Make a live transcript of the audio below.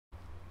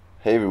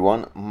Hey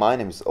everyone, my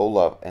name is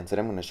Olaf and today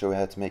I'm going to show you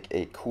how to make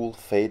a cool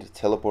fade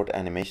teleport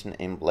animation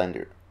in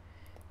Blender.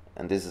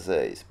 And this is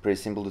a pretty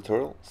simple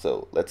tutorial,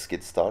 so let's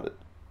get started.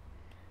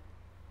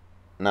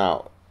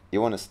 Now,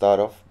 you want to start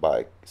off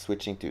by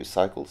switching to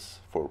cycles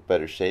for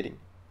better shading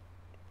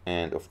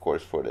and of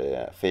course for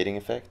the fading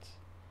effect.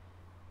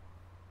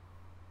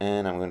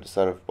 And I'm going to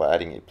start off by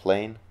adding a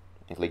plane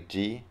and click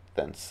G,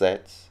 then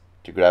set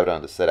to grab it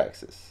on the Z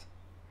axis.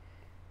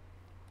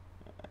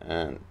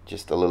 And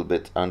just a little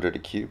bit under the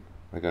cube.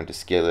 We're going to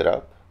scale it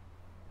up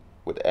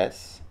with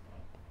S,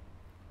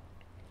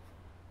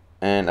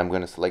 and I'm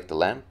going to select the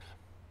lamp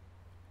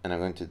and I'm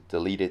going to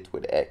delete it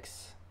with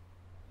X,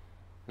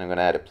 and I'm going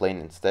to add a plane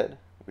instead,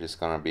 which is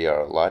going to be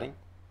our lighting.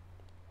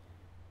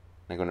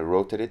 I'm going to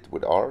rotate it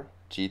with R,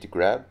 G to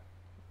grab,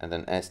 and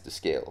then S to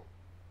scale.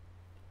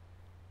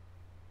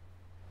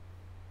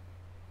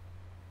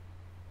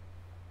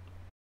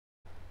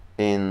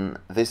 In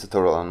this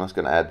tutorial I'm not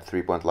going to add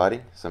 3-point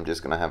lighting, so I'm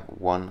just going to have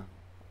one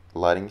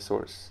lighting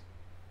source.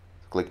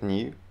 Click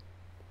New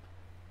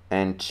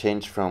and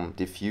change from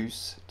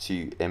diffuse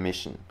to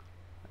emission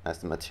as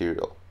the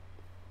material.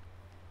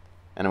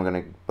 And I'm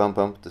going to bump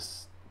up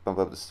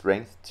the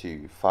strength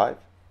to 5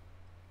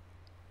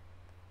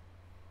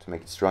 to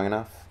make it strong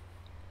enough.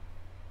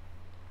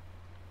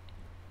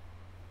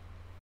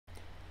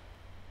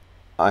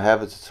 I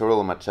have a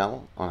tutorial on my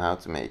channel on how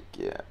to make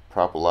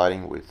proper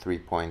lighting with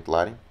 3-point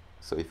lighting,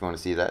 so if you want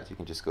to see that you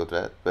can just go to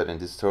that. But in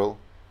this tutorial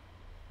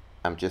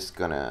I'm just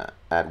gonna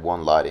add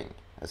one lighting,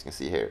 as you can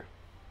see here.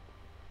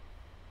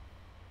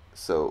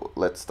 So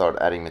let's start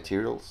adding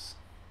materials.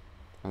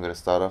 I'm gonna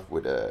start off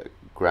with a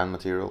ground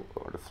material,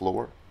 or the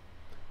floor.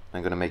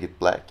 I'm gonna make it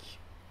black,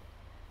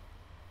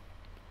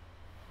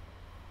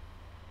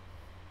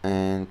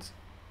 and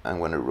I'm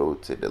gonna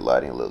rotate the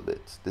lighting a little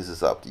bit. This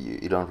is up to you.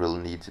 You don't really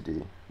need to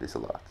do this a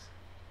lot.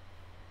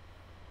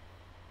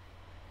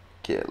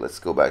 Okay, let's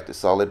go back to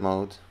solid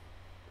mode,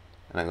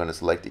 and I'm gonna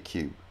select the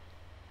cube.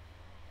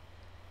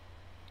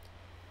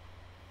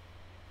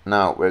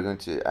 Now we're going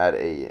to add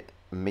a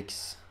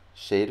mix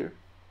shader,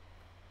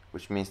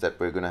 which means that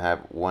we're going to have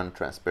one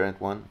transparent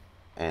one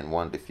and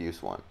one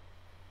diffuse one.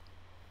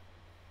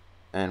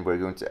 And we're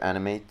going to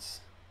animate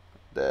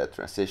the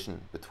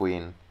transition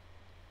between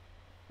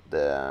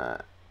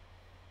the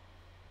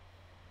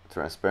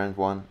transparent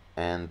one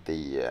and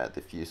the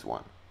diffuse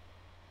one.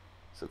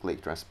 So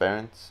click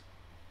transparent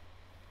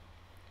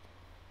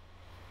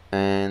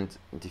and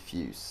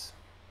diffuse.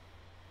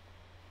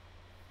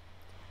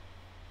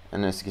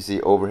 And as you can see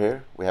over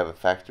here, we have a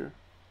factor.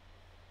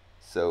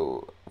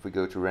 So if we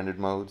go to rendered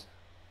mode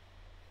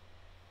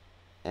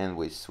and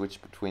we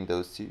switch between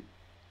those two, you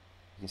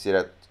can see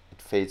that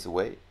it fades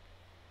away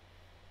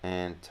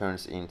and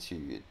turns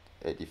into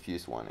a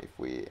diffuse one if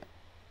we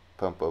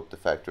pump up the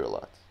factor a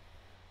lot.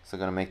 So I'm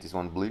going to make this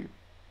one blue,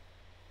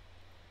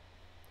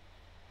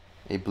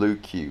 a blue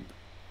cube.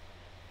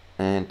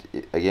 And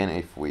again,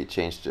 if we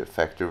change the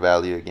factor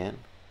value again,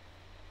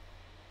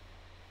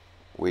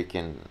 we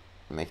can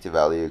make the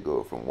value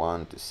go from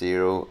 1 to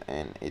 0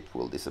 and it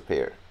will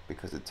disappear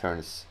because it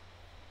turns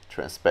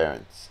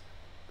transparent,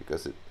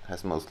 because it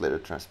has mostly a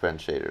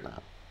transparent shader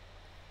now.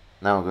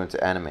 Now I'm going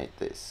to animate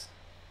this.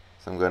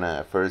 So I'm going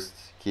to first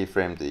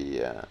keyframe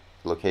the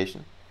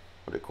location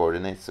or the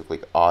coordinates, so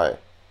click I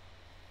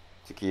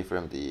to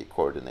keyframe the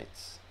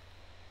coordinates.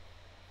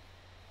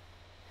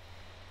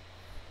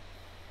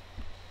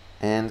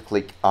 And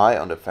click I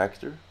on the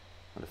factor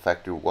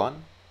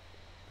 1,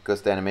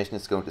 because the animation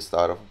is going to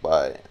start off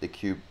by the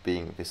cube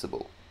being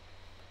visible.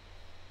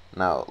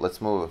 Now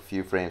let's move a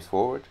few frames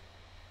forward,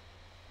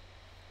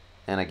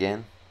 and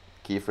again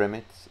keyframe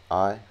it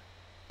I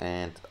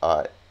and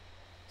I,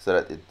 so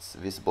that it's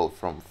visible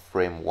from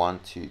frame 1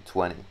 to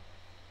 20.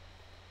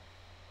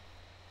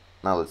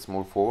 Now let's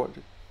move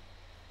forward,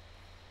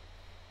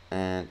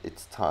 and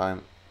it's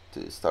time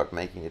to start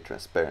making it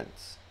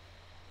transparent.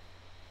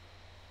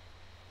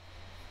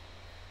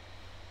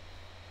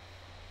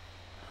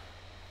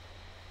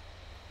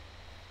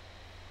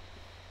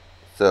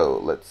 So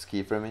let's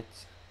keyframe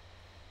it,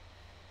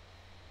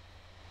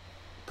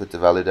 put the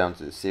value down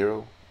to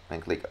 0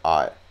 and click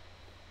I,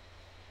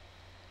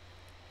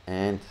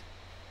 and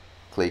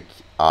click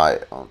I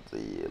on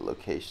the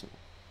location.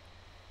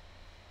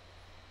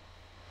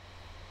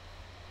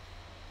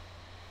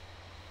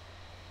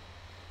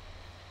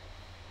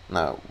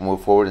 Now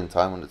move forward in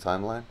time on the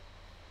timeline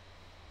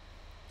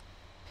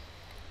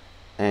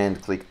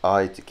and click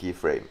I to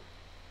keyframe,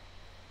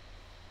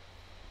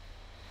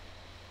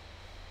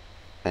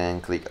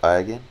 and click I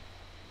again,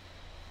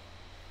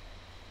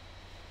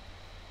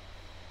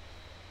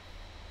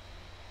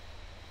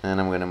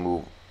 and I'm going to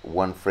move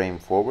one frame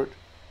forward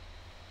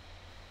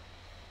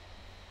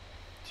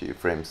to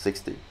frame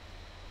 60,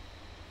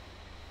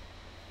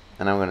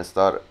 and I'm going to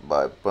start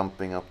by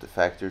bumping up the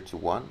factor to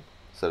 1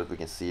 so that we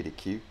can see the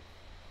cube,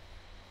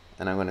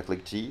 and I'm going to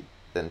click G,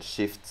 then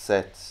shift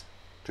Z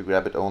to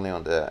grab it only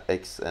on the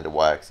X and the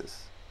Y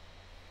axis.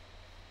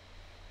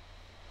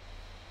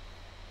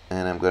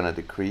 And I'm going to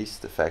decrease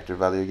the factor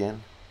value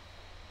again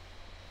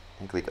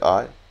and click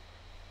I,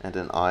 and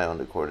then I on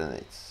the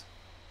coordinates.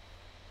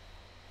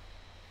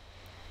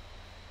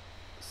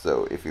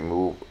 So if we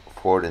move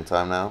forward in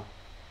time now,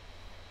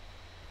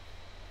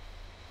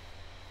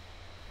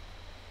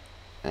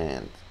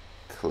 and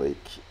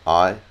click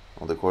I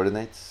on the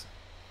coordinates,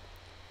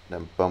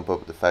 then bump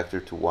up the factor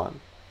to 1,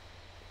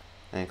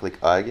 and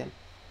click I again,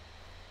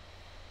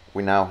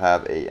 we now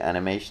have a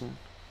animation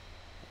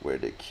where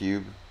the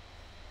cube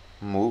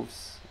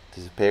moves,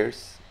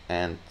 disappears,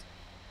 and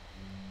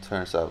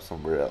turns out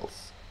somewhere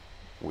else,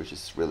 which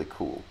is really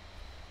cool.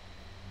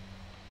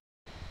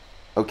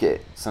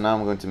 Okay, so now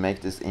I'm going to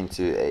make this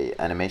into a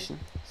animation.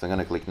 So I'm going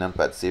to click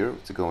numpad 0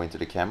 to go into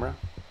the camera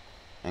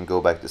and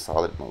go back to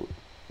solid mode.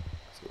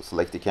 So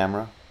select the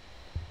camera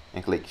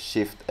and click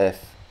Shift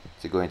F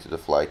to go into the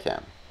fly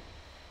cam.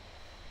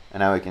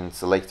 And now we can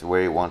select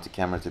where you want the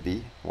camera to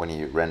be when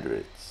you render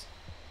it.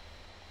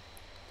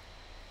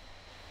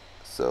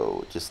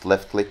 So just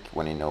left click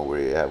when you know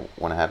where you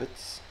want to have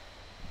it.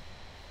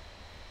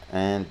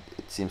 And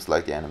it seems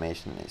like the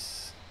animation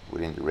is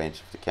within the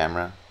range of the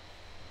camera.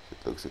 So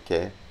it looks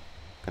okay.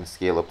 I'm going to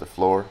scale up the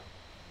floor.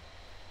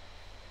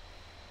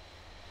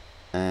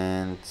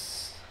 And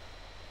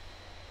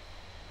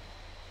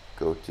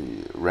go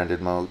to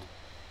rendered mode.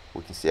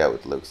 We can see how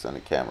it looks on the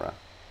camera.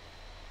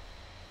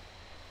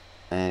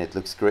 And it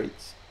looks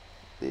great.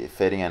 The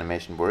fading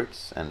animation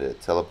works and the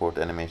teleport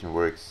animation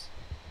works.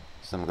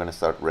 So I'm going to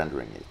start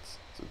rendering it.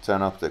 So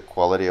turn up the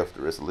quality of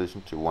the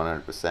resolution to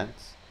 100%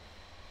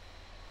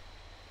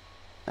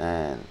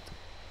 and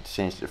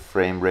change the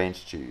frame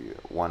range to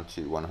 1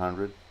 to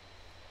 100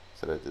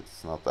 so that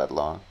it's not that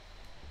long.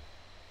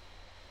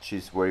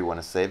 Choose where you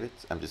want to save it.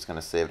 I'm just going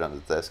to save it on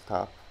the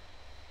desktop.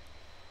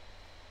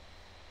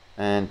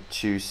 And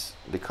choose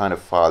the kind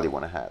of file you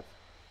want to have,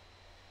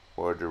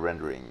 or the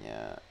rendering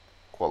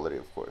quality,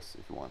 of course,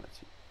 if you wanted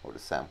to, or the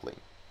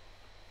sampling.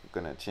 I'm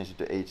going to change it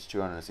to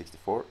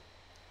H264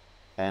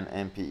 and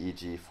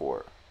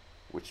MPEG4,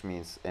 which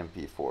means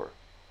MP4.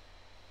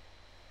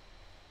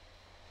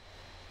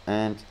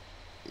 And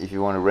if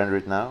you want to render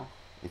it now,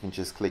 you can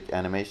just click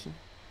animation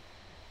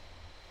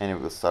and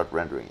it will start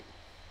rendering it.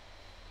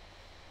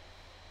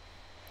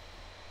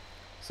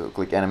 So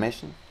click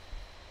animation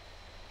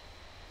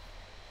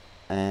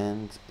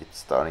and it's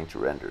starting to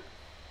render.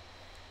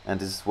 And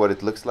this is what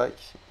it looks like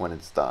when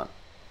it's done.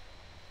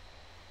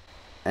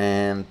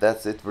 And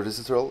that's it for this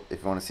tutorial.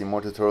 If you want to see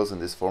more tutorials in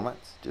this format,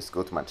 just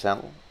go to my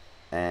channel,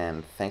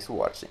 and thanks for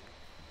watching.